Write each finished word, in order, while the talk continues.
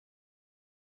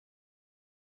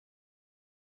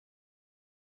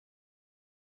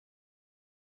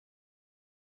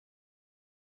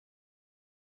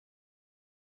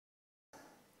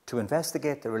to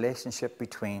investigate the relationship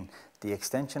between the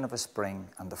extension of a spring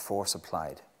and the force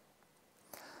applied.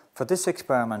 For this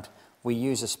experiment, we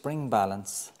use a spring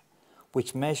balance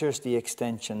which measures the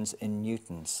extensions in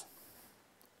newtons.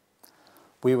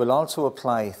 We will also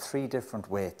apply 3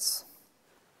 different weights.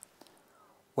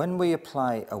 When we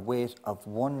apply a weight of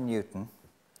 1 newton,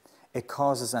 it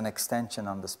causes an extension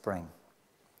on the spring.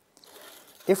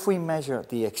 If we measure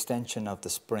the extension of the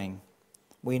spring,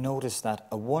 we notice that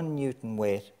a 1 newton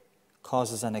weight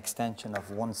causes an extension of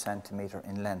 1 centimetre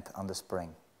in length on the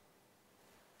spring.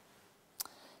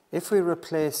 If we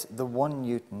replace the 1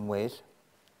 newton weight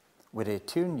with a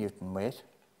 2 newton weight,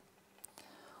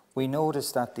 we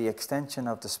notice that the extension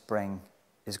of the spring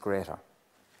is greater.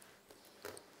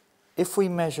 If we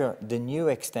measure the new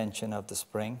extension of the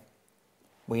spring,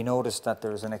 we notice that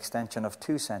there is an extension of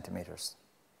 2 centimetres.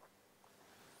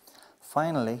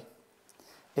 Finally,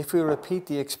 if we repeat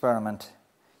the experiment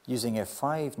using a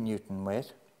 5 newton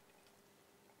weight,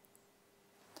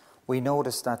 we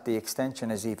notice that the extension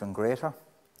is even greater,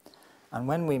 and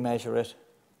when we measure it,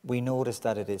 we notice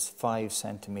that it is 5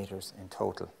 centimetres in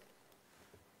total.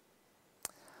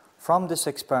 From this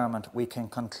experiment, we can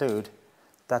conclude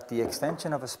that the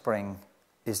extension of a spring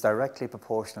is directly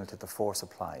proportional to the force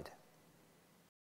applied.